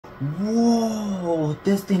Whoa,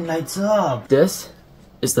 this thing lights up. This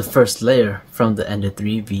is the first layer from the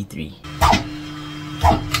Ender-3 V3.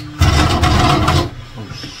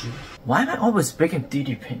 Oh shoot. Why am I always breaking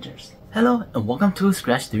 3D printers? Hello and welcome to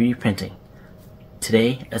Scratch 3D Printing.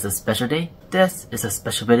 Today is a special day. This is a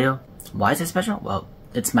special video. Why is it special? Well,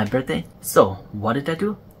 it's my birthday. So what did I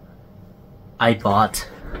do? I bought,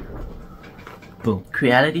 boom,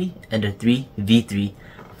 Creality Ender-3 V3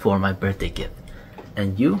 for my birthday gift.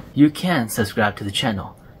 And you can subscribe to the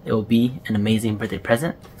channel. It will be an amazing birthday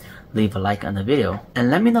present. Leave a like on the video and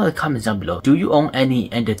let me know in the comments down below. Do you own any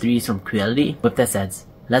Ender-3s from Creality? With that said,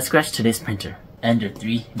 let's scratch today's printer.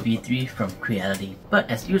 Ender-3 V3 from Creality. But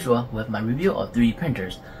as usual with my review of 3D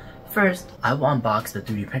printers, first I will unbox the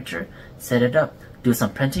 3D printer, set it up, do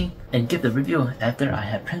some printing, and give the review after I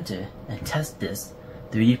have printed and test this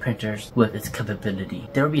 3D printers with its capability.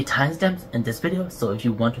 There will be timestamps in this video, so if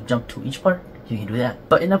you want to jump to each part, you can do that.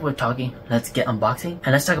 But enough with talking, let's get unboxing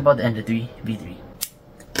and let's talk about the Ender-3 V3.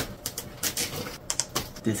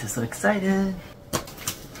 This is so exciting!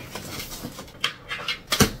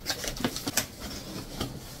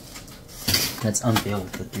 Let's unveil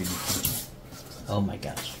the 3D printer. Oh my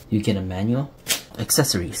gosh. You get a manual,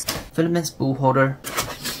 accessories, filament spool holder,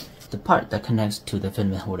 the part that connects to the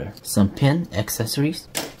filament holder, some pin accessories,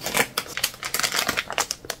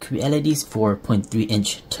 Creality's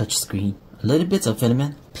 4.3-inch touchscreen, a little bits of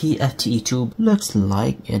filament, PFTE tube, looks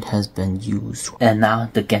like it has been used, and now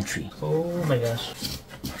the gantry. Oh my gosh.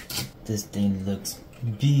 This thing looks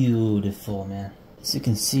beautiful, man. As you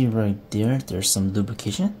can see right there, there's some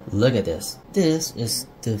lubrication. Look at this. This is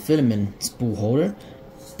the filament spool holder.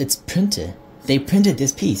 It's printed. They printed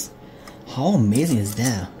this piece. How amazing is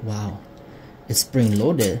that? Wow. It's spring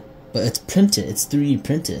loaded, but it's printed. It's 3D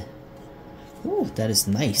printed. Ooh, that is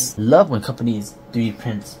nice. Love when companies 3D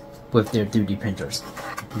print with their 3D printers.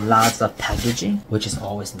 Lots of packaging, which is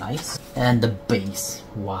always nice. And the base.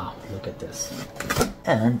 Wow, look at this.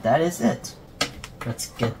 And that is it.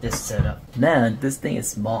 Let's get this set up. Man, this thing is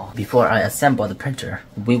small. Before I assemble the printer,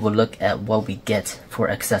 we will look at what we get for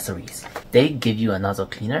accessories. They give you a nozzle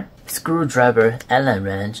cleaner, screwdriver, Allen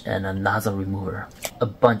wrench, and a nozzle remover. A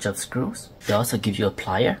bunch of screws. They also give you a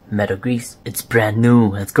plier, metal grease. It's brand new.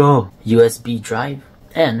 Let's go. USB drive.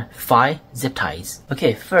 And 5 zip ties.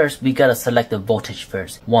 Okay, first we gotta select the voltage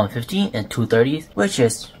first. 115 and 230, which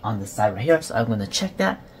is on the side right here. So I'm gonna check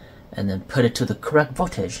that and then put it to the correct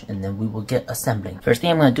voltage, and then we will get assembling. First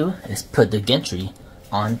thing I'm gonna do is put the gantry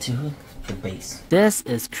onto the base. This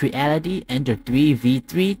is Creality Ender-3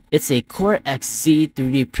 V3. It's a Core XZ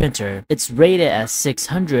 3D printer. It's rated at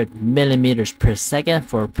 600 millimeters per second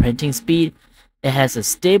for printing speed. It has a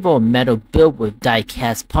stable metal build with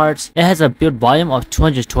die-cast parts. It has a build volume of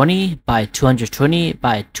 220 by 220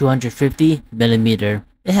 by 250 millimeter.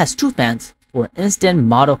 It has 2 fans for instant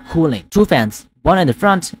model cooling. 2 fans, one in the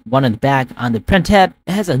front, one in the back on the print head.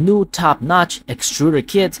 It has a new top-notch extruder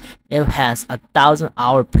kit. It has 1,000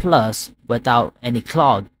 hour plus without any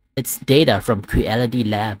clog. It's data from Creality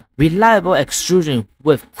Lab. Reliable extrusion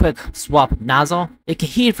with quick swap nozzle. It can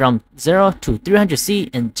heat from 0 to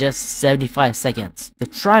 300°C in just 75 seconds. The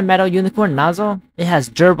tri-metal unicorn nozzle. It has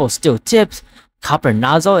durable steel tips. Copper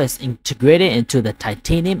nozzle is integrated into the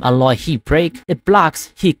titanium alloy heat break. It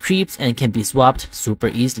blocks heat creeps and can be swapped super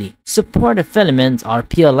easily. Supported filaments are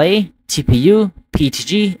PLA, TPU,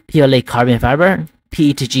 PETG, PLA carbon fiber,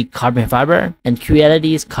 PETG carbon fiber, and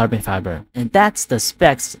Creality's carbon fiber. And that's the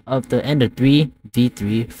specs of the Ender-3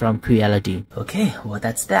 V3 from Creality. Okay, well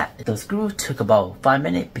that's that. The screw took about 5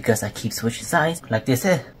 minutes because I keep switching sides. Like they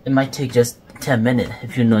said, it might take just 10 minutes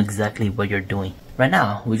if you know exactly what you're doing. Right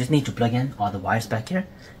now, we just need to plug in all the wires back here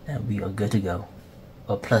and we are good to go.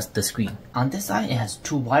 Oh, plus the screen. On this side, it has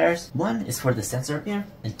 2 wires. 1 is for the sensor here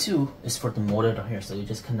and 2 is for the motor down here. So you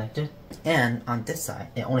just connect it. And on this side,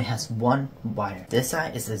 it only has 1 wire. This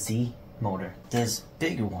side is a Z motor. This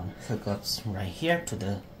bigger one hookups right here to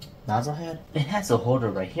the nozzle head. It has a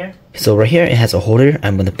holder right here. So right here, it has a holder.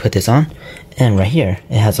 I'm going to put this on. And right here,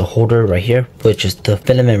 it has a holder right here, which is the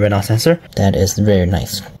filament runoff sensor. That is very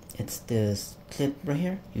nice. It's this clip right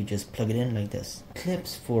here. You just plug it in like this.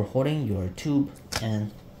 Clips for holding your tube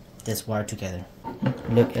and this wire together.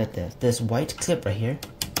 Look at this. This white clip right here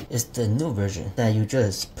is the new version that you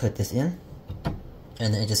just put this in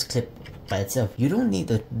and then it just clip by itself. You don't need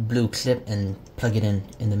the blue clip and plug it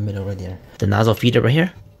in the middle right there. The nozzle feeder right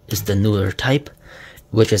here is the newer type,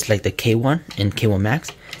 which is like the K1 and K1 Max.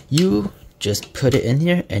 You just put it in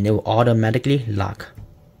here and it will automatically lock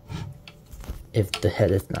if the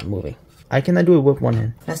head is not moving. I cannot do it with one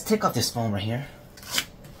hand. Let's take off this foam right here.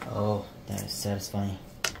 Oh, that is satisfying.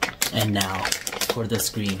 And now for the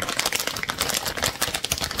screen.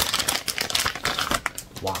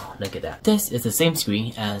 Wow, look at that. This is the same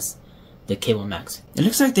screen as the K1 Max. It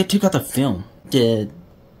looks like they took out the film. Did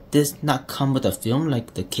this not come with a film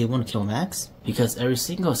like the K1 and K1 Max? Because every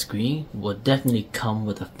single screen will definitely come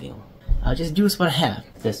with a film. I'll just use what I have.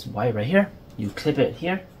 This wire right here, you clip it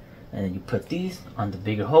here, and then you put these on the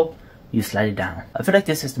bigger hole, you slide it down. I feel like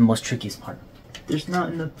this is the most trickiest part. There's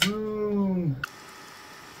not enough room.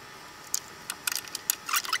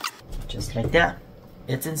 Just like that,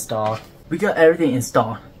 it's installed. We got everything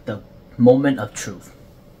installed. The moment of truth.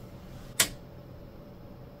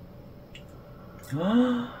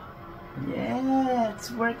 Yeah,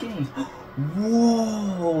 it's working.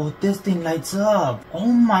 Whoa, this thing lights up.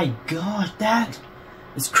 Oh my gosh, that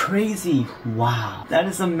is crazy. Wow, that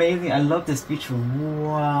is amazing. I love this feature.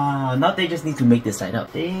 Wow, now they just need to make this light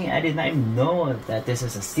up. Dang, I did not even know that this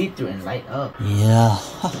is a see-through and light up. Yeah,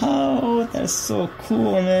 oh, that's so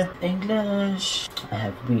cool, man. English, I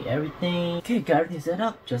have read everything. Okay, got everything set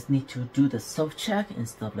up. Just need to do the self-check and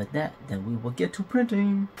stuff like that. Then we will get to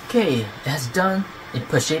printing. Okay, that's done.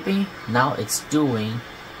 Input shaping. Now it's doing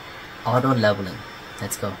auto leveling.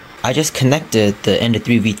 Let's go. I just connected the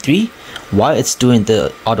Ender-3 V3 while it's doing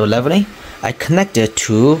the auto leveling. I connected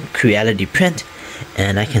to Creality Print,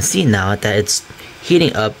 and I can see now that it's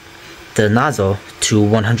heating up the nozzle to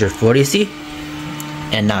 140°C,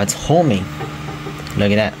 and now it's homing.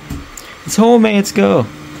 Look at that. It's homing. Let's go.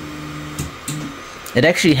 It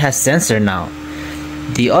actually has sensor now.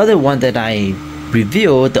 The other one that I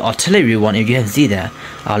reviewed, the artillery one, if you can see that,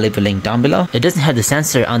 I'll leave a link down below. It doesn't have the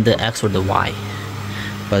sensor on the X or the Y,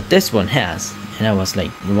 but this one has. And I was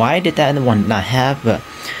like, why did that one not have? But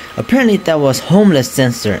apparently that was homeless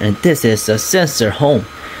sensor, and this is a sensor home,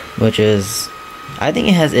 which is, I think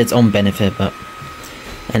it has its own benefit. But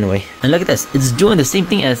anyway, and look at this, it's doing the same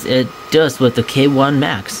thing as it does with the K1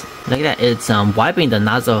 Max. Look at that, it's wiping the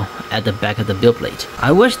nozzle at the back of the build plate.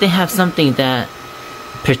 I wish they have something that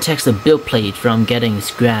protects the build plate from getting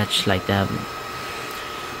scratched like that.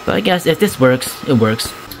 But I guess if this works, it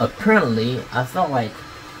works. Apparently, I felt like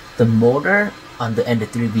the motor on the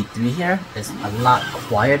Ender-3 V3 here is a lot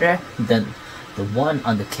quieter than the one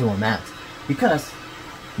on the K1 Max, because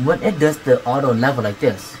when it does the auto level like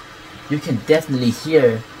this, you can definitely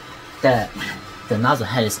hear that the nozzle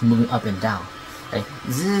head is moving up and down, like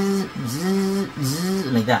zzz, zzz, zzz,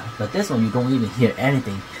 like that. But this one, you don't even hear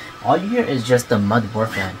anything. All you hear is just the motherboard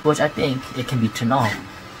fan, which I think it can be turned off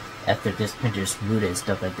after this printer is booted and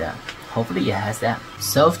stuff like that. Hopefully it has that.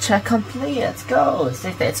 Self-check complete. Let's go. It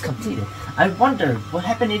says that it's completed. I wonder what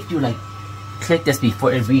happened if you like click this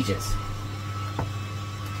before it reaches.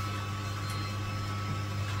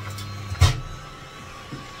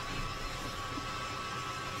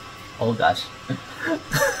 Oh gosh.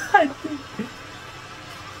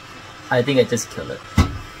 I think I just killed it.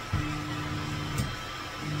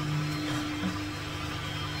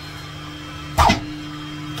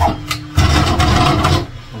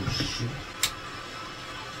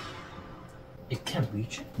 It can't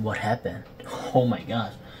reach it? What happened? Oh my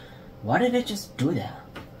gosh. Why did it just do that?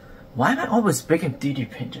 Why am I always breaking 3D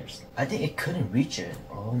printers? I think it couldn't reach it.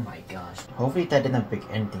 Oh my gosh. Hopefully that didn't break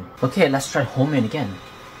anything. Okay, let's try homing again.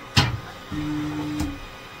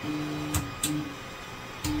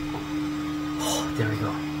 Oh, there we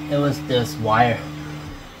go. It was this wire.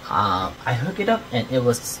 I hooked it up and it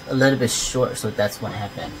was a little bit short, so that's what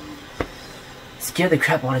happened. Scared the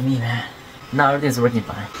crap out of me, man. Now everything's working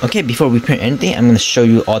fine. Okay, before we print anything, I'm going to show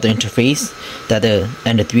you all the interface that the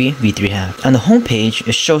Ender-3 V3 have. On the home page,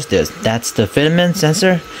 it shows this. That's the filament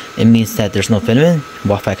sensor. It means that there's no filament,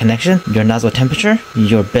 Wi-Fi connection, your nozzle temperature,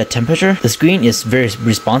 your bed temperature. The screen is very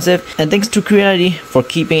responsive, and thanks to Creality for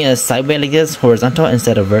keeping it sideways like this, horizontal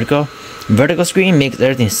instead of vertical. Vertical screen makes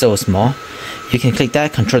everything so small. You can click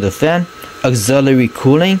that, control the fan, auxiliary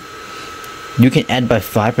cooling. You can add by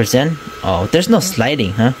 5%. Oh, there's no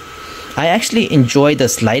sliding, huh? I actually enjoy the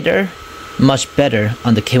slider much better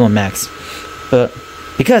on the K1 Max, but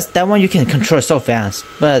because that one you can control so fast,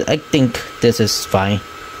 but I think this is fine.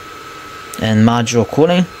 And module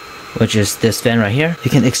cooling, which is this fan right here.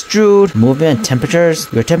 You can extrude, movement, temperatures,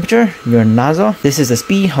 your temperature, your nozzle. This is the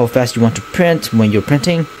speed, how fast you want to print when you're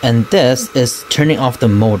printing. And this is turning off the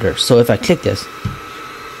motor. So if I click this,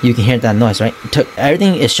 you can hear that noise, right?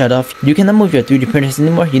 Everything is shut off. You cannot move your 3D printers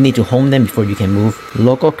anymore. You need to home them before you can move.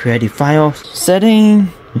 Local creative file setting.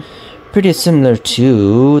 Pretty similar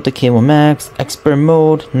to the K1 Max. Expert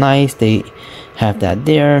mode, nice. They have that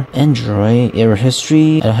there. Android, error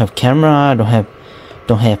history. I don't have camera. I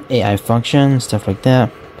don't have AI function, stuff like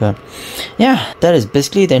that. But yeah, that is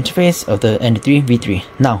basically the interface of the Ender-3 V3.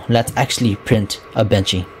 Now let's actually print a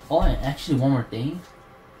Benchy. Oh, and actually one more thing.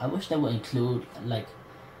 I wish that would include like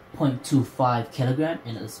 0.25 kilogram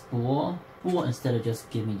in a spool instead of just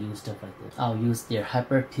giving you stuff like this. I'll use their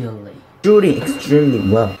Hyper PLA. Shooting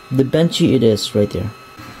extremely well. The Benchy it is right there.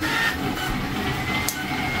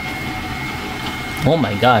 Oh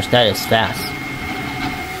my gosh, that is fast.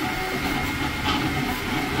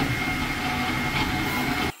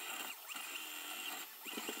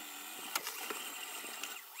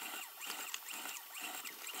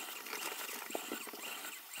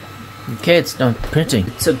 Okay, it's done printing.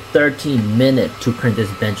 It took 13 minutes to print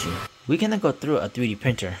this Benchy. We cannot go through a 3D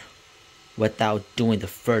printer without doing the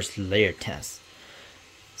first layer test.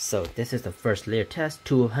 So this is the first layer test,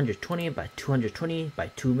 220 by 220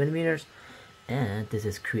 by 2 millimeters. And this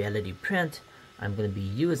is Creality print. I'm going to be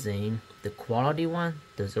using the quality one,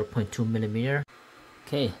 the 0.2 millimeter.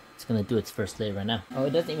 Okay, it's going to do its first layer right now. Oh,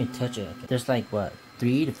 it doesn't even touch it. Okay. There's like what,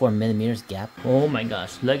 3 to 4 millimeters gap. Oh my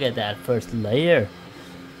gosh, look at that first layer.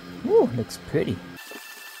 Ooh, looks pretty.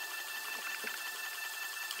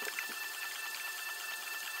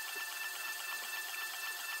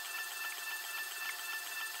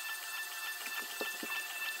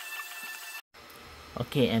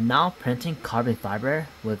 Okay, and now printing carbon fiber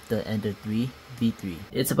with the Ender-3 V3.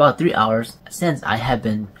 It's about 3 hours since I have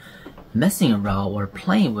been messing around or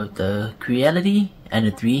playing with the Creality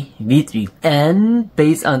Ender-3 V3. And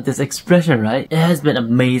based on this expression, right, it has been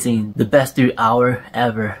amazing. The best 3 hour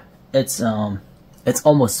ever. It's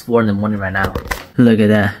almost 4 in the morning right now. Look at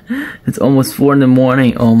that. It's almost 4 in the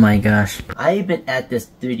morning. Oh my gosh. I've been at this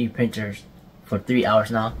 3D printer for 3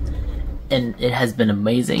 hours now, and it has been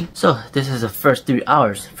amazing. So this is the first 3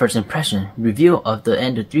 hours, first impression review of the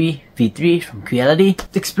Ender-3 V3 from Creality.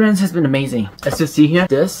 The experience has been amazing. As you see here,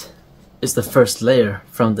 this is the first layer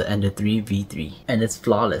from the Ender-3 V3, and it's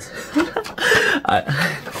flawless. I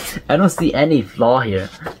don't see any flaw here.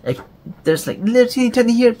 Like, there's like little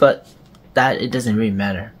tiny here, but that it doesn't really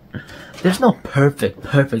matter. There's no perfect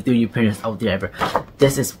 3D printers out there ever.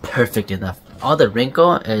 This is perfect enough. All the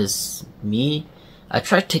wrinkle is me. I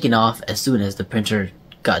tried taking off as soon as the printer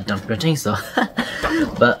got done printing, so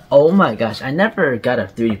but oh my gosh, I never got a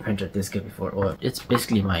 3D printer this good before. Or it's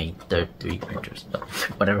basically my third 3D printer, so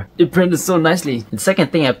whatever. It printed so nicely. The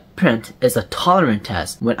second thing I print is a tolerance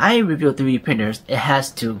test. When I review 3D printers, it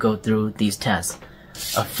has to go through these tests.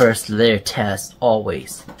 A first layer test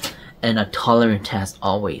always, and a tolerance test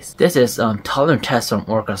always. This is tolerance test from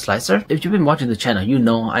Orca Slicer. If you've been watching the channel, you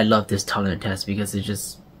know I love this tolerance test because it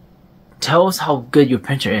just tells how good your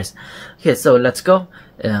printer is. Okay, so let's go.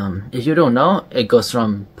 If you don't know, it goes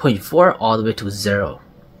from 0.4 all the way to 0.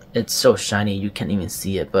 It's so shiny you can't even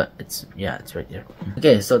see it, but it's, yeah, it's right there.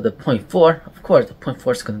 Okay, so the 0.4, of course, the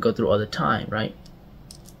 0.4 is gonna go through all the time, right?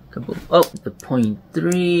 Kaboom. Oh, the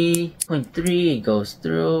 0.3 goes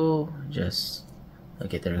through. Just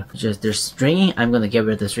okay, there we go. Just there's stringy. I'm gonna get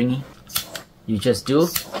rid of the stringy. You just do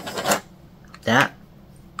that.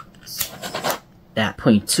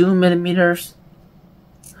 0.2 millimeters.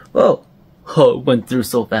 Whoa! Oh, it went through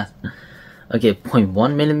so fast. Okay,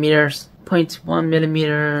 0.1 millimeters. 0.1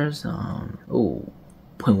 millimeters. Oh,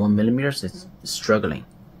 0.1 millimeters. It's struggling.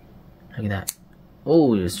 Look at that.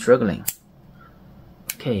 Oh, it's struggling.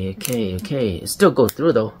 Okay. It still goes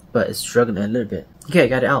through though, but it's struggling a little bit. Okay, I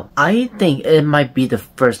got it out. I think it might be the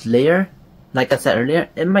first layer. Like I said earlier,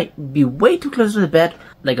 it might be way too close to the bed,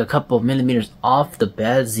 like a couple of millimeters off the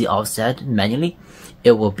bed, Z offset manually.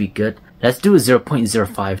 It will be good. Let's do a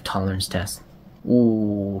 0.05 tolerance test.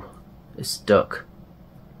 Ooh, it's stuck.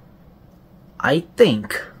 I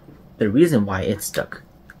think the reason why it's stuck.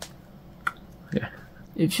 Yeah.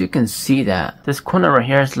 If you can see that, this corner right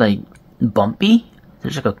here is like bumpy.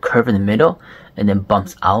 There's like a curve in the middle and then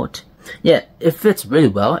bumps out. Yeah, it fits really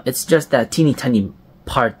well. It's just that teeny tiny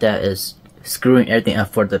part that is screwing everything up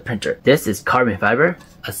for the printer. This is carbon fiber,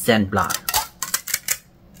 a sand block.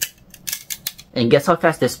 And guess how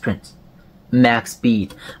fast this prints? Max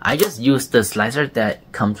speed. I just used the slicer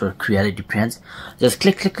that comes with Creality prints. Just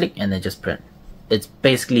click, and then just print. It's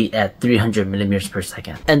basically at 300 millimeters per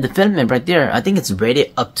second. And the filament right there, I think it's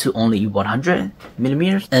rated up to only 100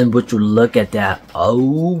 millimeters. And would you look at that?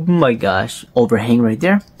 Oh my gosh, overhang right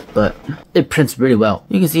there. But it prints really well.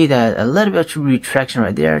 You can see that a little bit of retraction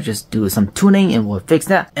right there. Just do some tuning and we'll fix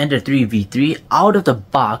that. Ender-3 V3 out of the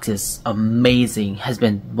box is amazing. Has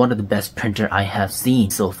been one of the best printer I have seen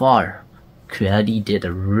so far. Creality did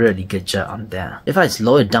a really good job on that. If I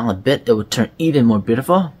slow it down a bit, it would turn even more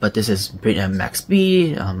beautiful. But this is max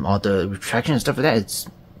speed, all the retraction and stuff like that. It's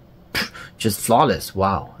just flawless.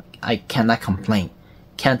 Wow, I cannot complain.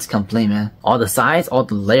 Can't complain, man. All the sides, all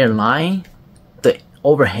the layer line, the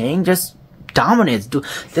overhang just dominates, dude.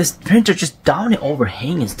 This printer just dominates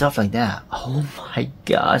overhang and stuff like that. Oh my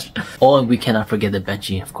gosh. Oh, and we cannot forget the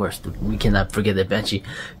Benchy, of course. Dude. We cannot forget the Benchy.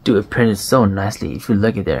 Dude, it printed so nicely. If you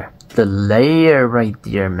look at there, the layer right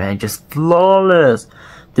there, man, just flawless.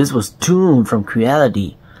 This was tuned from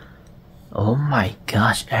Creality. Oh my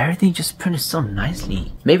gosh, everything just printed so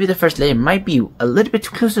nicely. Maybe the first layer might be a little bit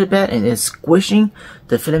too close to the bed and it's squishing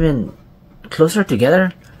the filament closer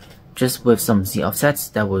together. Just with some Z offsets,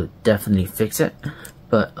 that will definitely fix it.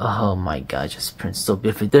 But oh my god, just prints so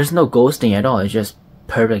beautifully. There's no ghosting at all, it's just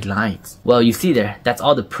perfect lines. Well, you see there, that's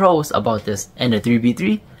all the pros about this Ender-3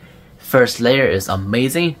 V3. First layer is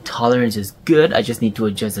amazing, tolerance is good, I just need to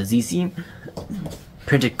adjust the Z-seam.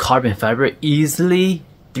 Printed carbon fiber easily,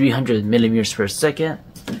 300 millimeters per second.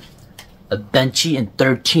 A Benchy in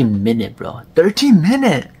 13 minutes, bro. 13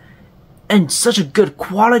 minutes! And such a good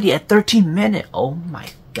quality at 13 minutes. Oh my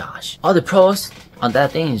gosh. All the pros on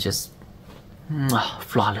that thing is just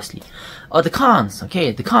flawlessly. Oh, the cons.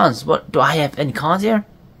 Okay, the cons. What do I have any cons here?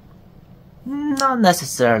 Not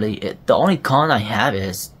necessarily. The only con I have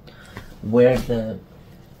is where the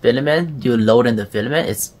filament, you load in the filament,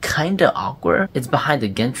 it's kinda awkward. It's behind the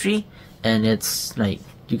gantry and it's like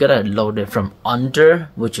you gotta load it from under,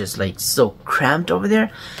 which is like so cramped over there.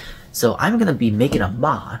 So I'm gonna be making a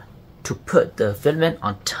mod to put the filament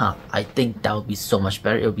on top. I think that would be so much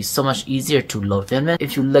better. It would be so much easier to load filament.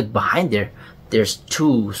 If you look behind there, there's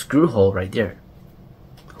 2 screw holes right there.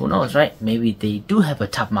 Who knows, right? Maybe they do have a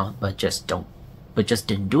top mount, but just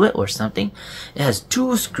didn't do it or something. It has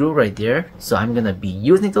 2 screws right there, so I'm gonna be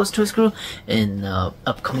using those 2 screws in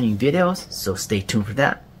upcoming videos. So stay tuned for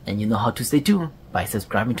that, and you know how to stay tuned by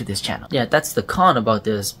subscribing to this channel. Yeah, that's the con about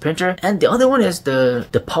this printer. And the other one is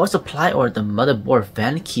the power supply or the motherboard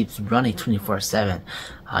fan keeps running 24/7.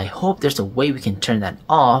 I hope there's a way we can turn that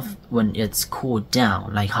off when it's cooled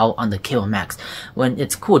down, like how on the Cable Max. When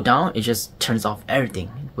it's cooled down, it just turns off everything,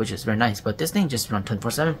 which is very nice. But this thing just runs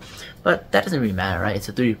 24/7. But that doesn't really matter, right? It's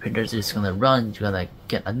a 3D printer, so it's gonna run. You're gonna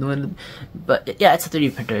get annoyed. But yeah, it's a 3D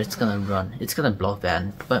printer. It's gonna run. It's gonna blow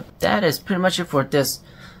fan. But that is pretty much it for this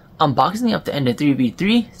unboxing of the Ender-3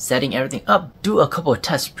 V3, setting everything up, do a couple of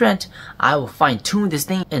test print. I will fine tune this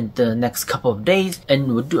thing in the next couple of days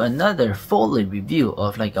and we'll do another fully review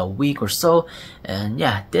of like a week or so. And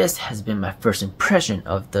yeah, this has been my first impression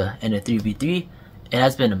of the Ender-3 V3. It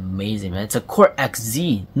has been amazing, man. It's a Core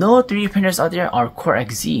XZ. No 3D printers out there are Core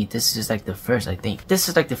XZ. This is like the first, I think. This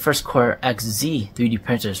is like the first Core XZ 3D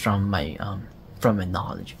printers from my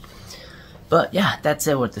knowledge. But yeah, that's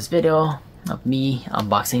it with this video of me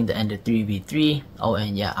unboxing the Ender-3 V3. Oh,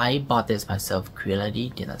 and yeah, I bought this myself.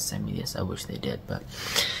 Creality did not send me this. I wish they did. But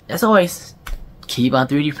as always, keep on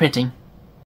 3D printing.